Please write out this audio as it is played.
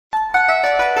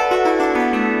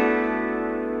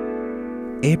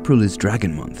April is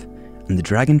Dragon Month, and the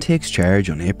dragon takes charge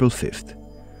on April 5th.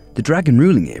 The dragon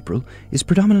ruling April is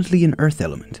predominantly an earth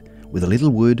element, with a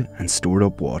little wood and stored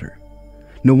up water.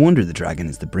 No wonder the dragon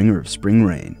is the bringer of spring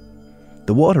rain.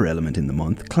 The water element in the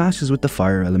month clashes with the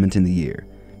fire element in the year,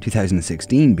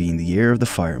 2016 being the year of the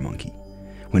fire monkey.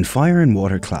 When fire and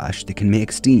water clash, they can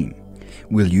make steam.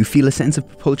 Will you feel a sense of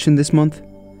propulsion this month?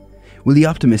 Will the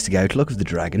optimistic outlook of the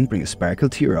dragon bring a sparkle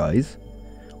to your eyes?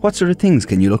 What sort of things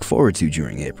can you look forward to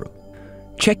during April?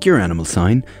 Check your animal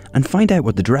sign and find out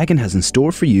what the dragon has in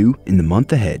store for you in the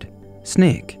month ahead.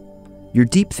 Snake. Your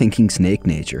deep-thinking snake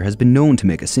nature has been known to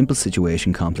make a simple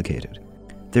situation complicated.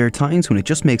 There are times when it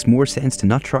just makes more sense to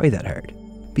not try that hard.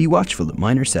 Be watchful that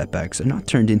minor setbacks are not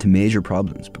turned into major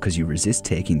problems because you resist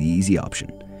taking the easy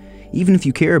option. Even if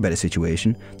you care about a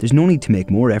situation, there's no need to make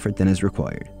more effort than is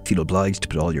required. Feel obliged to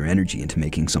put all your energy into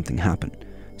making something happen.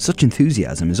 Such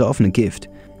enthusiasm is often a gift,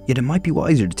 yet it might be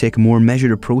wiser to take a more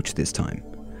measured approach this time.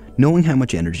 Knowing how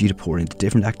much energy to pour into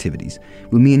different activities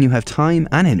will mean you have time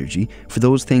and energy for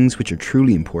those things which are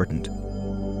truly important.